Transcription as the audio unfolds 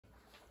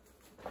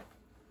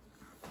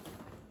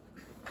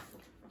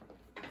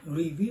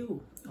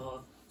Review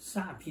of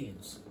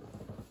Sapiens,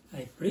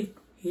 A Brief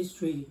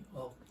History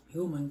of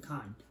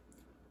Humankind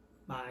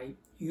by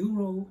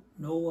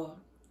Noah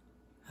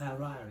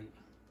Harari.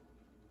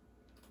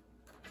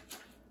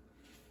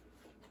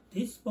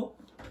 This book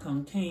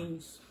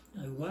contains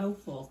a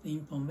wealth of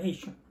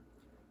information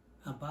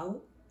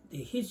about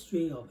the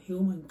history of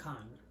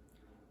humankind,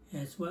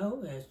 as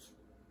well as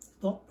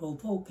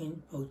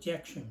thought-provoking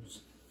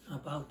projections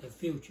about the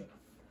future.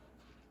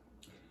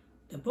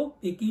 The book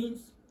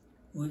begins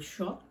with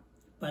short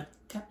but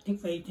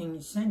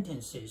captivating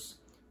sentences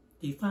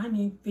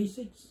defining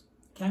physics,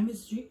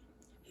 chemistry,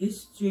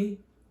 history,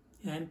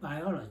 and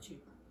biology.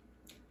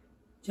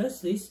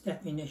 Just these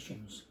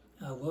definitions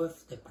are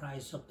worth the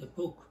price of the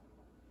book.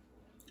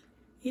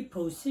 It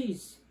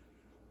proceeds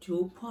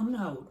to point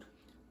out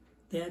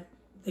that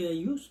there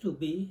used to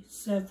be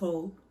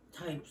several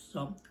types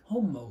of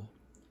Homo,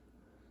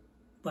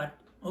 but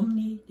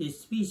only the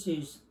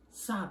species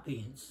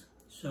Sapiens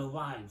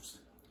survives.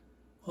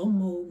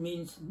 Homo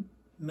means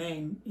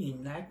man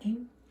in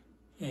Latin,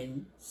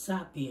 and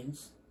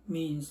sapiens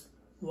means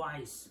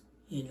wise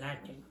in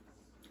Latin.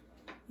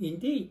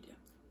 Indeed,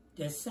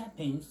 the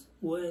sapiens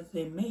were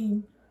the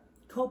main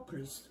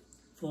culprits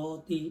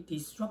for the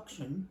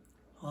destruction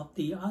of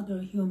the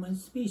other human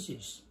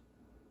species,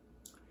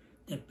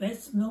 the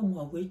best known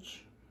of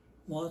which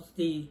was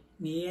the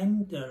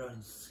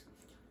Neanderthals.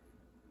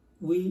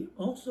 We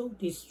also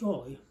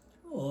destroyed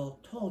or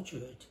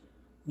tortured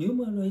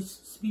numerous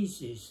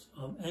species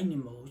of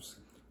animals,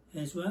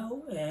 as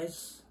well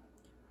as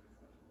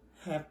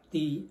have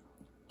the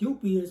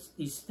dubious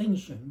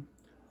distinction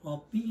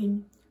of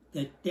being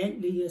the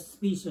deadliest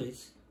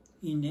species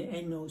in the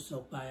annals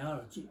of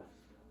biology.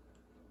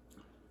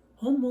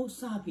 Homo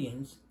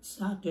sapiens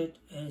started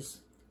as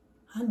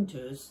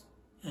hunters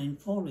and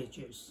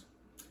foragers.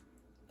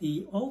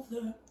 The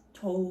author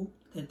told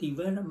the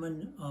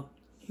development of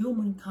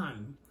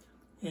humankind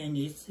and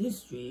its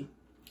history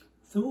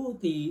through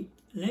the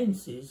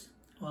lenses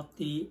of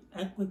the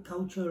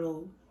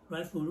agricultural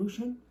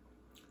revolution,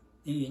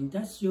 the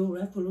industrial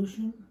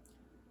revolution,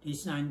 the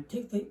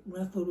scientific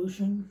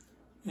revolution,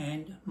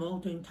 and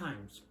modern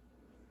times.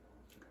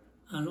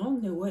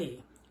 Along the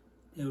way,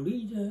 the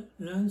reader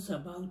learns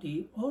about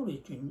the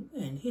origin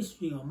and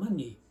history of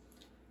money,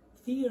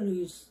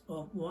 theories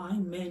of why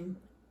men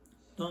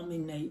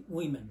dominate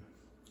women,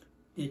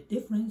 the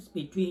difference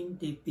between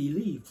the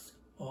beliefs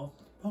of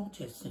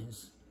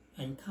Protestants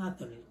and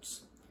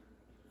Catholics,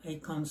 a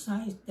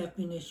concise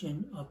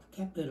definition of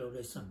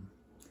capitalism,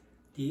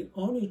 the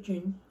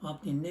origin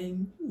of the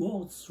name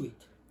Wall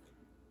Street,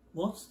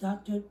 what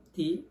started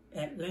the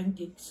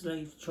Atlantic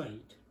slave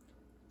trade,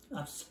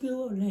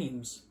 obscure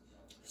names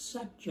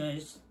such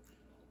as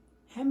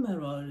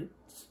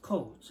Hemorrhoids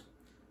Code,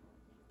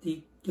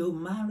 the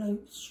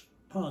Gilmarich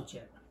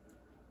Project,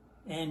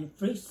 and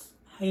Fritz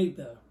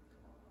Haber,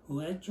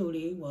 who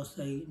actually was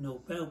a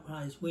Nobel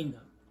Prize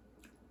winner.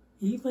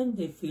 Even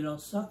the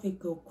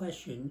philosophical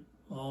question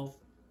of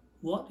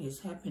what is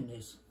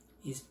happiness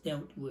is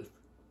dealt with.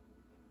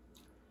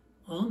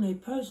 On a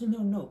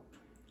personal note,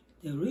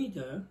 the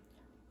reader,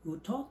 who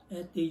taught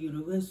at the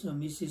University of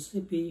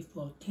Mississippi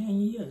for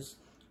 10 years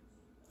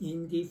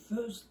in the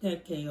first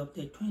decade of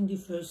the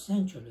 21st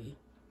century,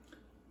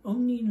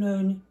 only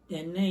learned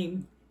the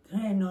name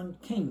Canon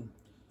King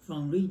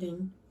from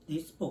reading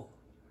this book.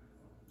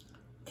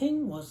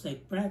 King was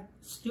a black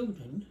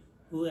student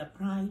who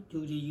applied to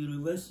the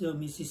University of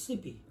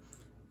Mississippi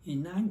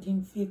in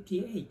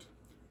 1958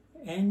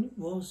 and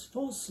was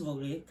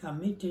forcefully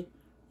committed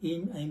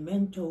in a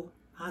mental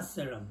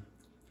asylum.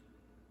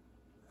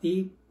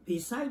 The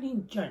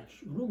presiding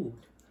judge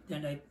ruled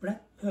that a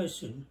black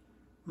person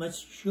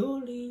must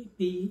surely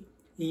be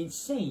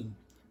insane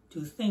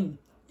to think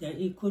that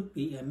he could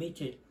be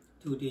admitted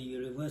to the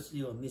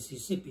University of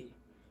Mississippi.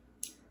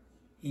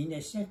 In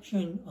a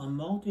section on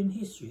modern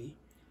history,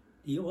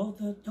 the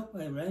author took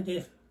a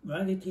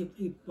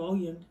relatively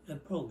buoyant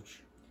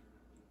approach,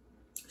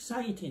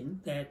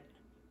 citing that,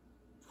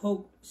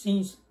 quote,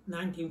 since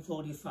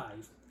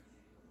 1945,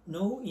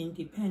 no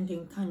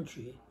independent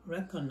country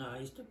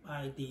recognized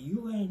by the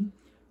UN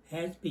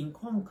has been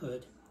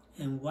conquered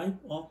and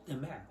wiped off the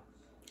map.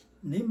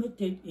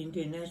 Limited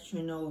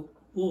international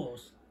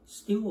wars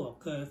still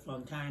occur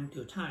from time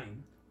to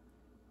time,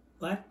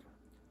 but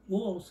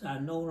wars are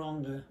no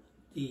longer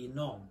the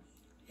norm,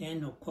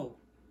 end of quote.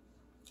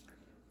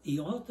 The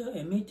author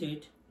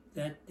admitted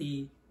that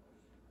he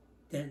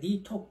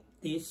took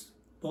this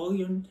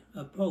buoyant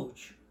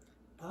approach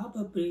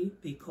probably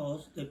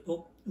because the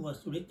book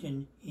was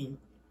written in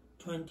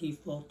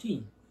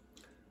 2014.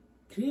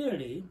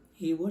 Clearly,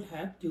 he would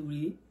have to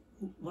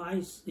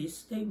revise this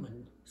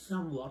statement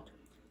somewhat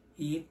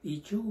if he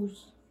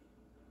chose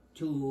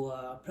to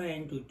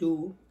plan to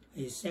do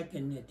a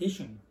second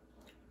edition,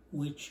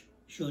 which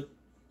should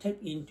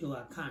take into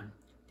account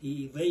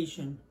the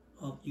invasion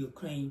of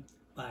Ukraine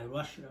by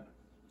Russia.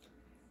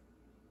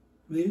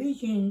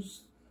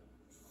 Religious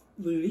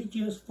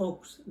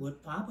folks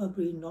would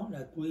probably not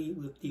agree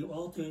with the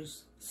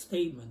author's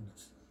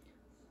statements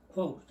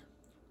Quote,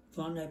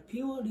 from a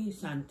purely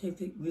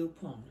scientific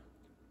viewpoint,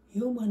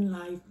 human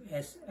life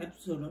has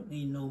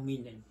absolutely no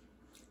meaning.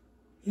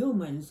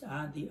 Humans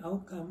are the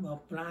outcome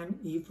of blind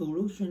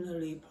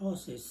evolutionary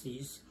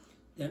processes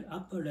that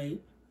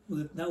operate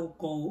with no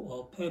goal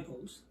or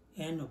purpose.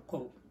 End of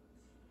quote.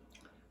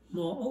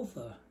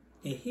 Moreover,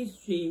 the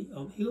history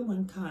of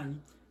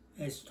humankind,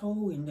 as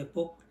told in the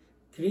book,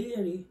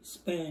 clearly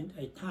spanned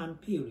a time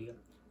period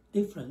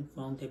different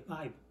from the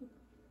Bible.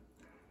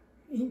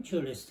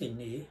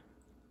 Interestingly,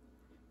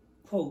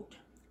 quote,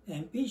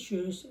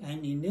 ambitious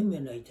and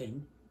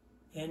eliminating,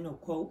 end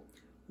of quote,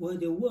 were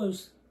the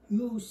words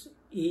used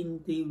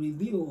in the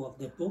review of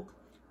the book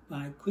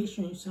by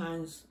Christian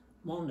Science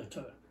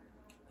Monitor.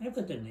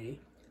 Evidently,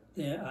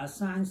 there are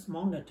science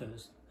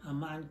monitors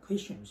among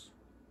Christians.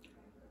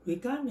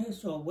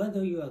 Regardless of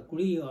whether you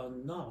agree or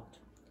not,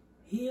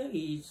 here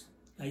is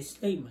a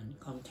statement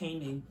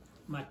containing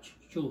much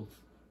truth.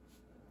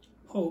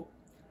 Quote,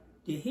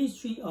 the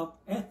history of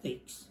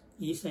ethics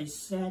is a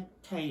sad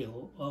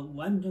tale of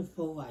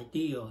wonderful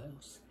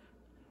ideals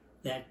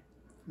that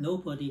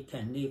nobody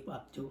can live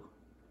up to.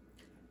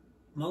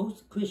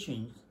 Most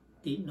Christians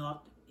did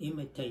not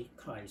imitate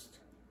Christ.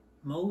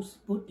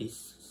 Most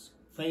Buddhists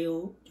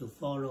failed to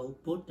follow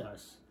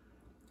Buddhas.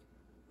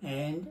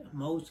 And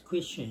most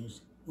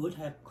Christians would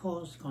have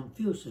caused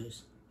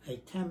Confucius a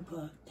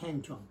temper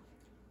tantrum.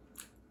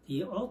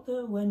 The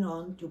author went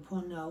on to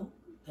point out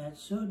that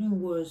certain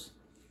words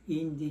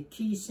in the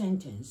key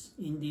sentence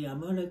in the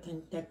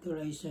American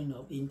Declaration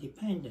of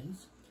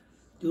Independence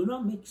do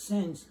not make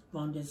sense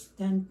from the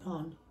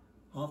standpoint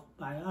of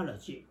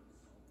biology.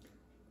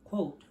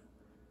 Quote,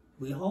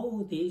 we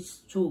hold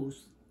these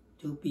truths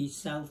to be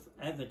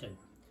self-evident,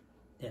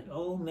 that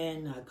all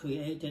men are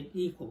created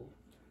equal,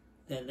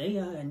 that they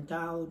are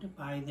endowed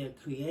by their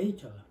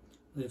Creator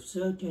with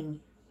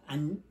certain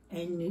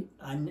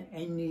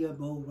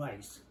unalienable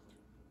rights,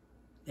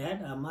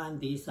 that among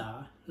these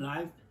are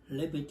life,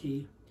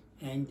 liberty,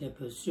 and the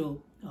pursuit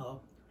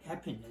of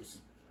happiness.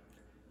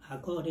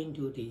 According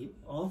to the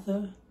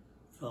author,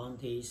 from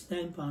the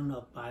standpoint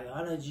of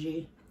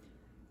biology,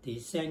 the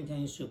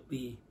sentence should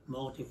be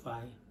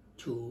modified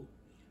to,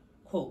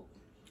 quote,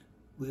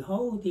 we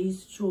hold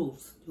these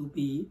truths to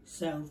be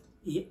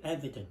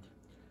self-evident,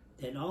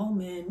 that all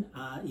men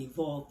are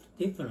evolved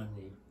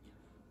differently,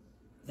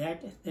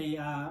 that they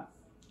are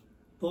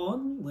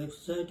born with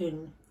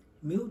certain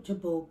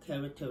mutable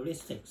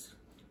characteristics,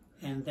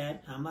 and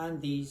that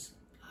among these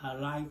are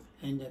life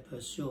and the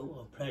pursuit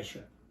of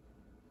pleasure.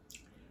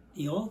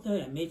 The author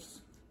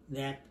admits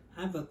that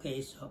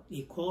advocates of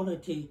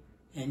equality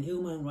and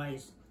human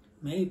rights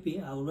may be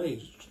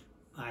outraged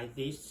by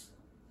this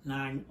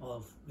line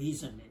of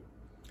reasoning.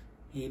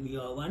 If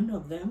you are one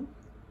of them,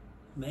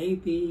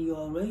 maybe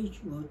your rage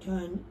will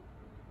turn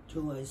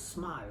to a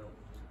smile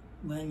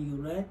when you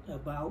read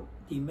about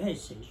the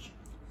message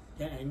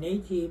that a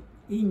native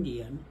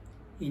Indian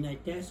in a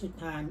desert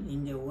town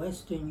in the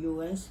western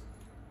U.S.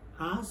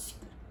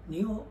 asked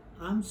Neil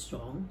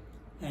Armstrong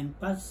and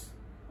Buzz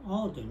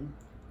Aldrin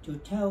to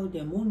tell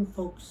the moon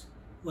folks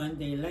when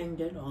they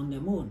landed on the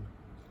moon,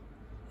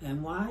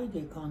 and why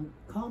the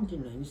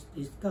continents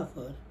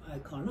discovered by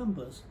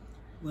Columbus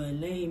were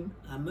named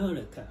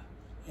America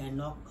and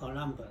not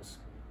Columbus.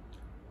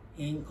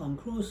 In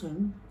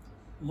conclusion,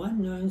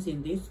 one learns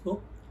in this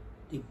book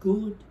the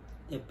good,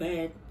 the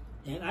bad,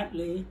 the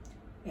ugly,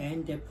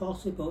 and the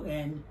possible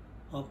end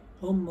of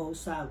Homo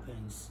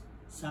Sapiens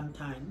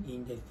sometime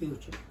in the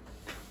future.